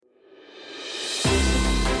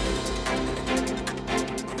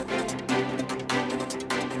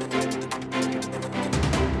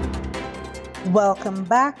Welcome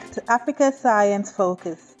back to Africa Science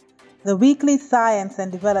Focus, the weekly science and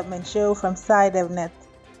development show from SciDevNet.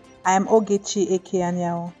 I am Ogechi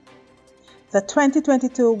Ekeanyao. The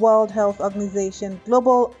 2022 World Health Organization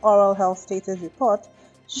Global Oral Health Status Report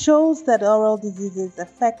shows that oral diseases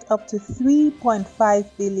affect up to 3.5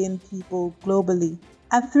 billion people globally,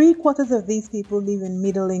 and 3/4 of these people live in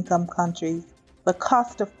middle-income countries. The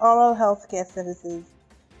cost of oral health care services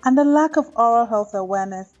and the lack of oral health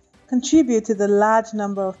awareness contribute to the large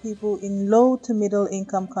number of people in low to middle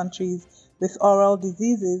income countries with oral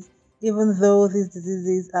diseases, even though these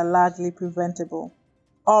diseases are largely preventable.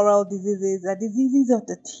 Oral diseases are diseases of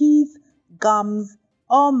the teeth, gums,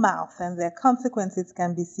 or mouth, and their consequences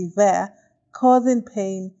can be severe, causing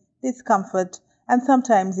pain, discomfort, and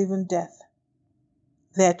sometimes even death.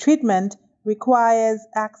 Their treatment requires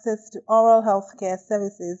access to oral health care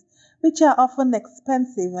services, which are often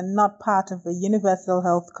expensive and not part of a universal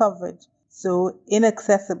health coverage, so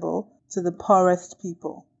inaccessible to the poorest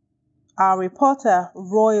people. Our reporter,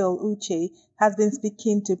 Royal Uche, has been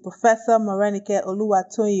speaking to Professor Morenike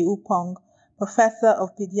Oluwatoyin Upong, Professor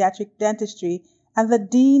of Pediatric Dentistry and the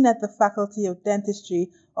Dean at the Faculty of Dentistry,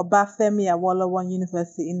 Obafemi Awolowo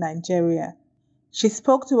University in Nigeria. She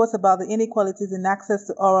spoke to us about the inequalities in access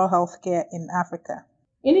to oral health care in Africa.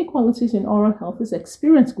 Inequalities in oral health is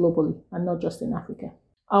experienced globally and not just in Africa.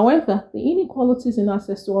 However, the inequalities in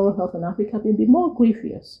access to oral health in Africa may be more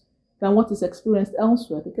grievous than what is experienced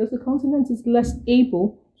elsewhere because the continent is less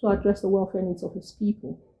able to address the welfare needs of its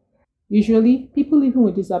people. Usually, people living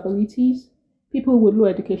with disabilities, people with low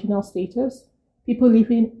educational status, people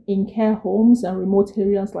living in care homes and remote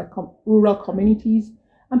areas like rural communities,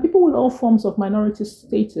 and people with all forms of minority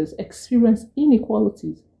status experience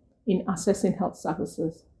inequalities in accessing health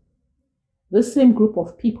services. This same group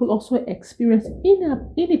of people also experience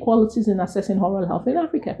inequalities in accessing oral health in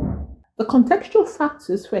Africa. The contextual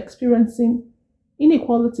factors for experiencing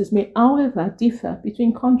inequalities may, however, differ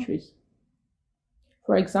between countries.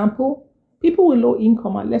 For example, people with low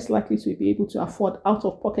income are less likely to be able to afford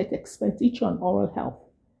out-of-pocket expenditure on oral health,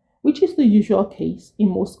 which is the usual case in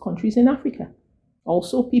most countries in Africa.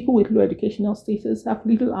 Also, people with low educational status have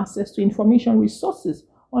little access to information resources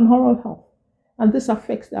on oral health, and this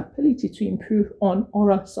affects their ability to improve on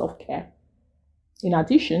oral self-care. In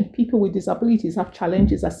addition, people with disabilities have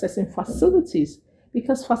challenges accessing facilities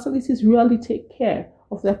because facilities rarely take care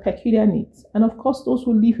of their peculiar needs, and of course, those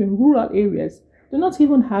who live in rural areas do not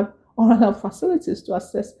even have oral health facilities to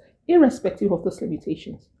access irrespective of those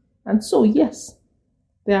limitations. And so, yes,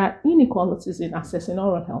 there are inequalities in accessing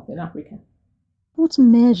oral health in Africa. What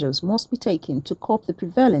measures must be taken to curb the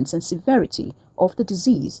prevalence and severity of the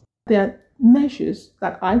disease? There are measures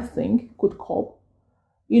that I think could curb,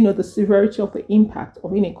 the severity of the impact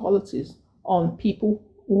of inequalities on people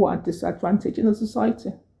who are disadvantaged in the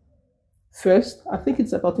society. First, I think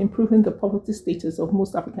it's about improving the poverty status of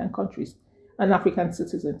most African countries and African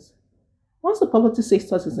citizens. Once the poverty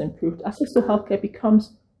status is improved, access to healthcare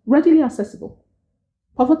becomes readily accessible.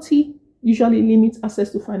 Poverty usually limits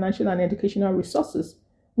access to financial and educational resources,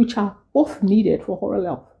 which are both needed for oral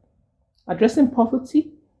health. Addressing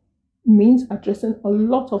poverty means addressing a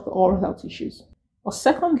lot of the oral health issues. Or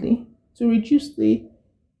secondly, to reduce the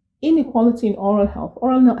inequality in oral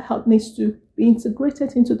health needs to be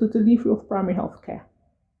integrated into the delivery of primary health care.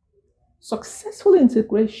 Successful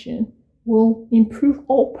integration will improve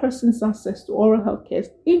all persons' access to oral health care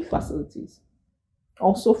in facilities.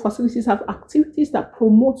 Also, facilities have activities that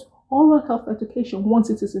promote oral health education once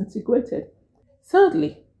it is integrated.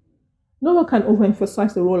 Thirdly, no one can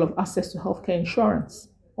overemphasize the role of access to healthcare insurance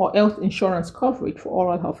or health insurance coverage for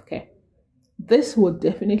oral health care. This will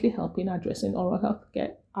definitely help in addressing oral health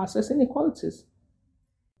care access inequalities.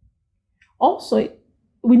 Also,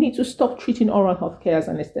 we need to stop treating oral health care as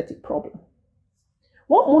an aesthetic problem.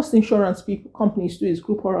 What most insurance companies do is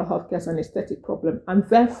group oral health care as an aesthetic problem and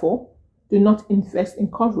therefore do not invest in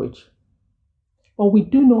coverage. But we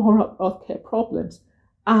do know oral health care problems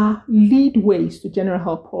are leadways to general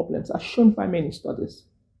health problems, as shown by many studies.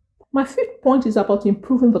 My fifth point is about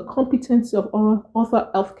improving the competency of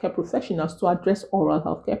other healthcare professionals to address oral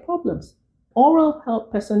healthcare problems. Oral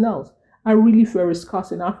health personnel are really very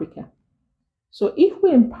scarce in Africa. So if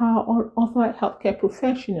we empower other healthcare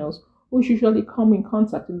professionals who usually come in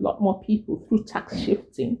contact with a lot more people through tax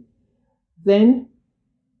shifting, then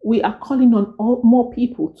we are calling on more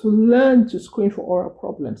people to learn to screen for oral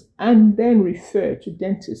problems and then refer to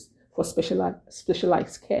dentists for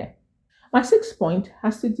specialized care. My sixth point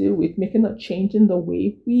has to do with making a change in the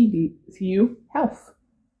way we view health.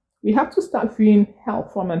 We have to start viewing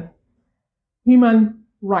health from a human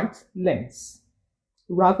rights lens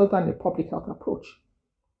rather than a public health approach.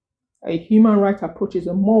 A human rights approach is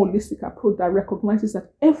a more holistic approach that recognizes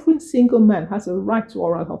that every single man has a right to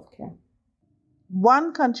oral health care.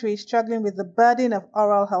 One country struggling with the burden of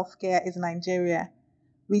oral health care is Nigeria.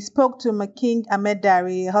 We spoke to Making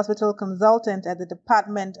Ahmed-Dari, a hospital consultant at the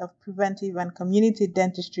Department of Preventive and Community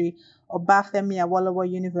Dentistry, Obafemi Awolowo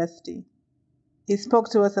University. He spoke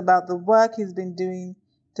to us about the work he's been doing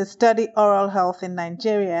to study oral health in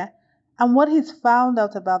Nigeria and what he's found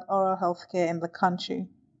out about oral health care in the country.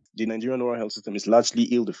 The Nigerian oral health system is largely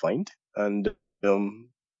ill-defined and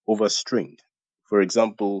overstrained. For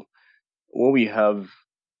example, what we have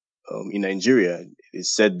in Nigeria, it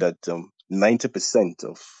is said that 90%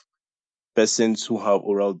 of persons who have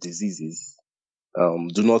oral diseases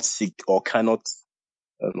do not seek or cannot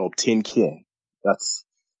obtain care.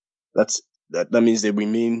 That means they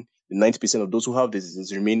remain, 90% of those who have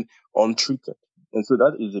diseases remain untreated. And so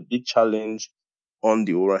that is a big challenge on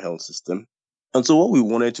the oral health system. And so what we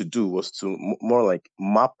wanted to do was to more like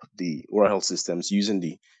map the oral health systems using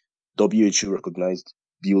the WHO recognized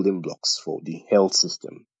building blocks for the health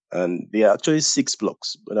system. And there are actually 6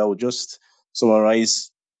 blocks, but I will just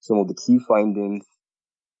summarize some of the key findings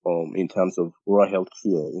in terms of oral health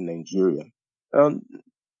care in Nigeria.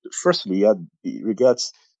 Firstly,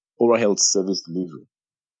 regards oral health service delivery.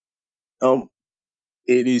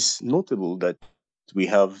 It is notable that we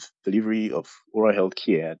have delivery of oral health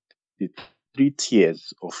care at the 3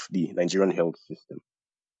 tiers of the Nigerian health system.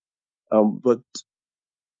 But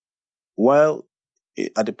while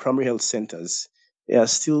at the primary health centers, there are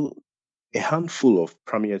still a handful of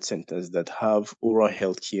primary health centers that have oral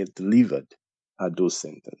health care delivered at those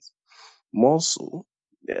centers. More so,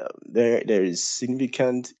 there is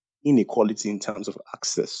significant inequality in terms of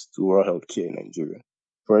access to oral health care in Nigeria.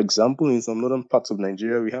 For example, in some northern parts of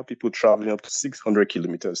Nigeria, we have people traveling up to 600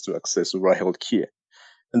 kilometers to access oral health care.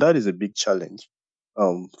 And that is a big challenge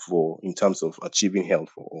in terms of achieving health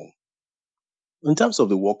for all. In terms of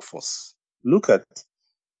the workforce, look at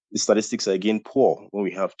the statistics are again poor when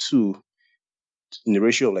we have 2 in the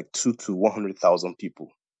ratio of like 2 to 100,000 people,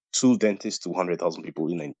 2 dentists to 100,000 people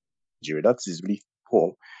in Nigeria. That is really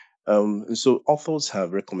poor. And so authors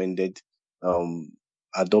have recommended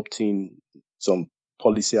adopting some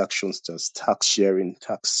policy actions such as tax sharing,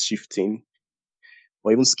 tax shifting,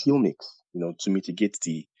 or even skill mix, to mitigate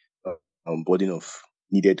the burden of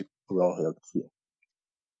needed oral health care.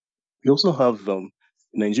 We also have in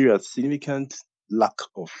Nigeria a significant lack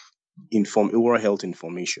of oral health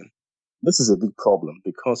information. This is a big problem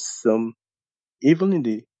because even in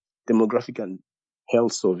the demographic and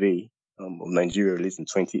health survey of Nigeria released in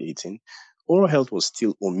 2018, oral health was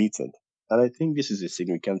still omitted. And I think this is a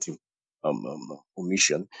significant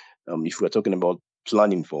omission if we're talking about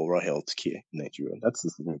planning for oral health care in Nigeria. That's a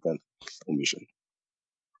significant omission.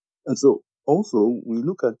 And so also we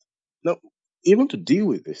look at, now, even to deal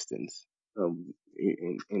with these things,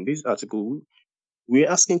 in this article, we're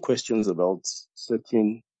asking questions about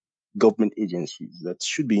certain government agencies that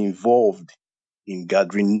should be involved in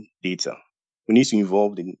gathering data. We need to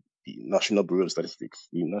involve the National Bureau of Statistics,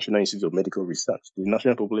 the National Institute of Medical Research, the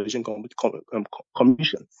National Population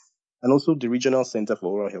Commission, and also the Regional Center for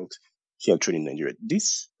Oral Health Care Training in Nigeria.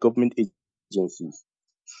 These government agencies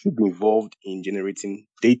should be involved in generating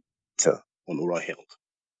data on oral health.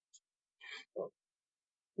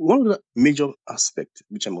 One of the major aspects,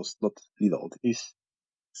 which I must not leave out, is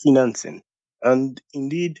financing. And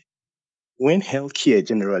indeed, when healthcare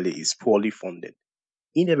generally is poorly funded,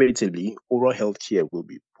 inevitably oral healthcare will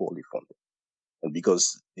be poorly funded. And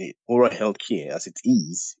because the oral healthcare, as it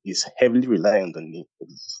is heavily reliant on the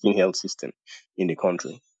existing health system in the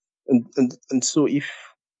country. And so if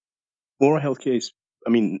oral healthcare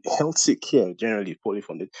health care generally is poorly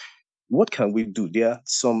funded, what can we do? There are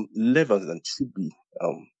some levers that should be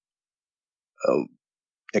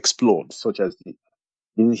explored, such as the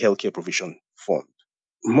Healthcare Provision Fund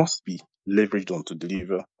must be leveraged on to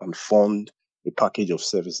deliver and fund a package of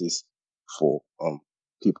services for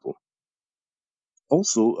people.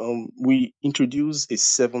 Also, we introduce a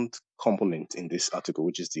 7th component in this article,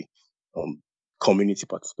 which is the community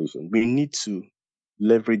participation. We need to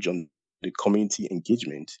leverage on the community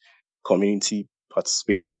engagement, community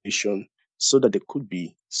participation, so that there could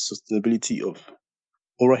be sustainability of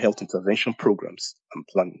oral health intervention programs and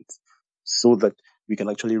plans, so that we can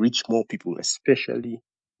actually reach more people, especially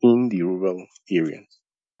in the rural areas.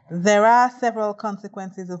 There are several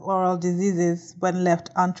consequences of oral diseases when left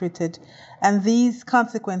untreated, and these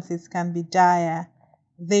consequences can be dire.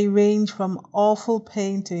 They range from awful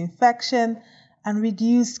pain to infection and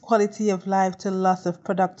reduced quality of life to loss of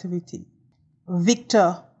productivity.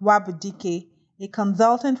 Victor Wabudike, a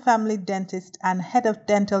consultant family dentist and head of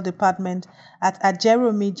dental department at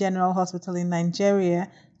Ajeromi General Hospital in Nigeria,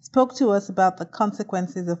 spoke to us about the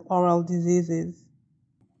consequences of oral diseases.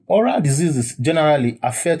 Oral diseases generally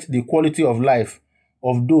affect the quality of life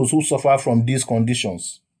of those who suffer from these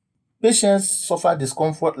conditions. Patients suffer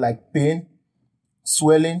discomfort like pain,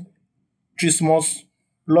 swelling, trismus,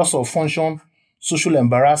 loss of function, social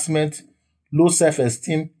embarrassment, low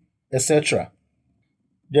self-esteem, etc.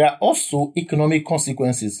 There are also economic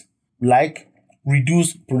consequences like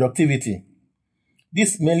reduced productivity.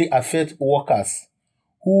 This mainly affects workers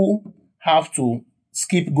who have to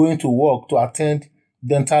skip going to work to attend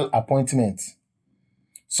dental appointments.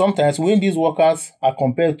 Sometimes when these workers are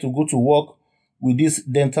compelled to go to work with these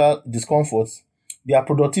dental discomforts, their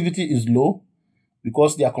productivity is low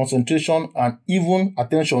because their concentration and even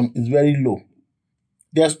attention is very low.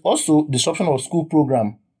 There's also disruption of school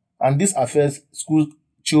program, and this affects school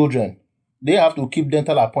children. They have to keep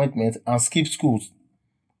dental appointments and skip schools.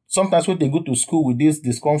 Sometimes when they go to school with these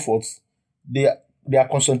discomforts, their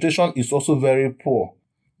concentration is also very poor.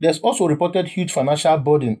 There's also reported huge financial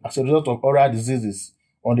burden as a result of oral diseases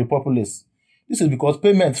on the populace. This is because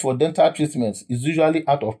payment for dental treatments is usually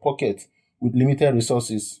out of pocket with limited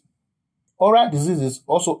resources. Oral diseases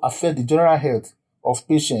also affect the general health of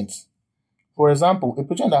patients. For example, a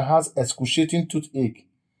patient that has excruciating toothache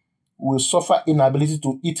will suffer inability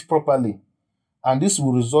to eat properly, and this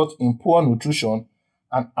will result in poor nutrition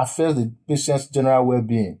and affect the patient's general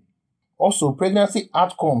well-being. Also, pregnancy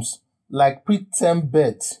outcomes like preterm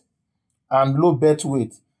birth and low birth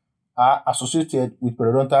weight are associated with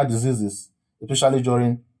periodontal diseases, especially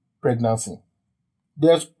during pregnancy.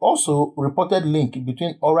 There's also reported link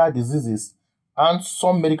between oral diseases and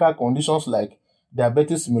some medical conditions like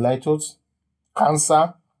diabetes mellitus,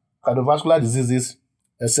 cancer, cardiovascular diseases,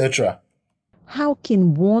 etc. How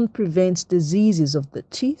can one prevent diseases of the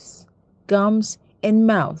teeth, gums, and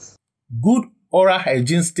mouth? Good oral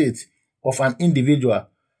hygiene state of an individual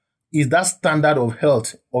is that standard of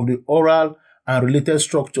health of the oral and related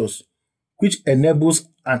structures which enables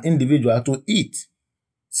an individual to eat,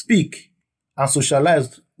 speak, and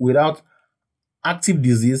socialize without active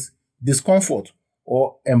disease, discomfort,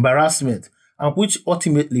 or embarrassment, and which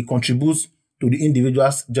ultimately contributes to the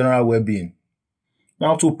individual's general well-being.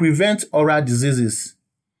 Now, to prevent oral diseases,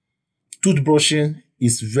 toothbrushing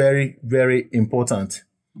is very, very important.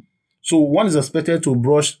 So one is expected to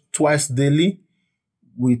brush twice daily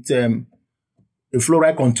with a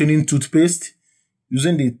fluoride-containing toothpaste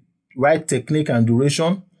using the right technique and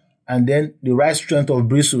duration, and then the right strength of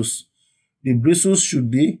bristles. The bristles should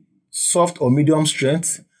be soft or medium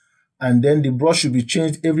strength, and then the brush should be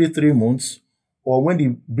changed every 3 months or when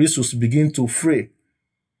the bristles begin to fray.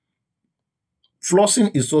 Flossing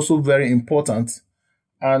is also very important,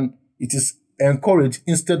 and it is encouraged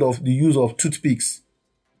instead of the use of toothpicks.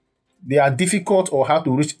 They are difficult or hard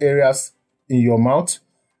to reach areas in your mouth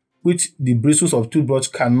which the bristles of toothbrush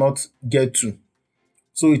cannot get to.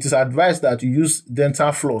 So it is advised that you use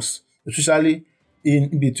dental floss, especially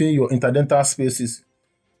in between your interdental spaces.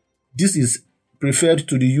 This is preferred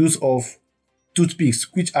to the use of toothpicks,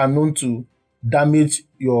 which are known to damage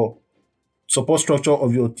your support structure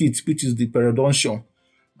of your teeth, which is the periodontium,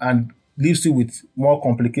 and leaves you with more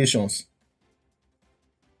complications.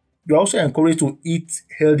 You are also encouraged to eat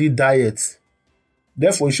healthy diets.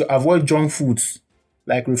 Therefore, you should avoid junk foods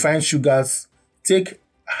like refined sugars. Take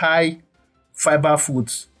high fiber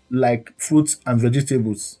foods like fruits and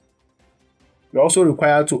vegetables. You are also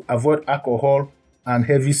required to avoid alcohol and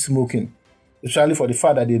heavy smoking, especially for the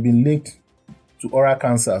fact that they've been linked to oral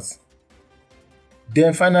cancers.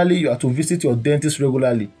 Then finally, you are to visit your dentist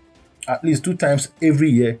regularly, at least 2 times every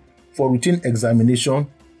year, for routine examination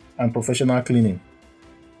and professional cleaning.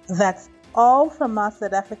 That's all from us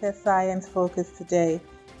at Africa Science Focus today.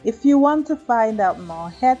 If you want to find out more,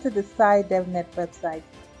 head to the SciDevNet website.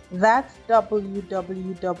 That's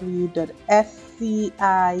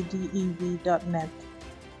www.scidev.net.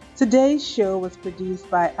 Today's show was produced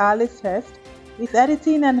by Alice Hurst, with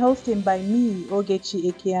editing and hosting by me, Ogechi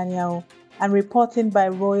Ekeanyao, and reporting by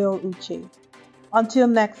Royal Uche. Until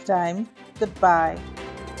next time, goodbye.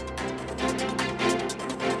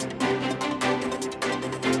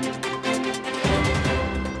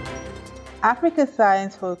 Africa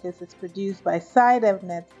Science Focus is produced by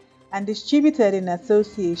SciDevNet and distributed in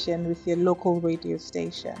association with your local radio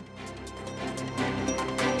station.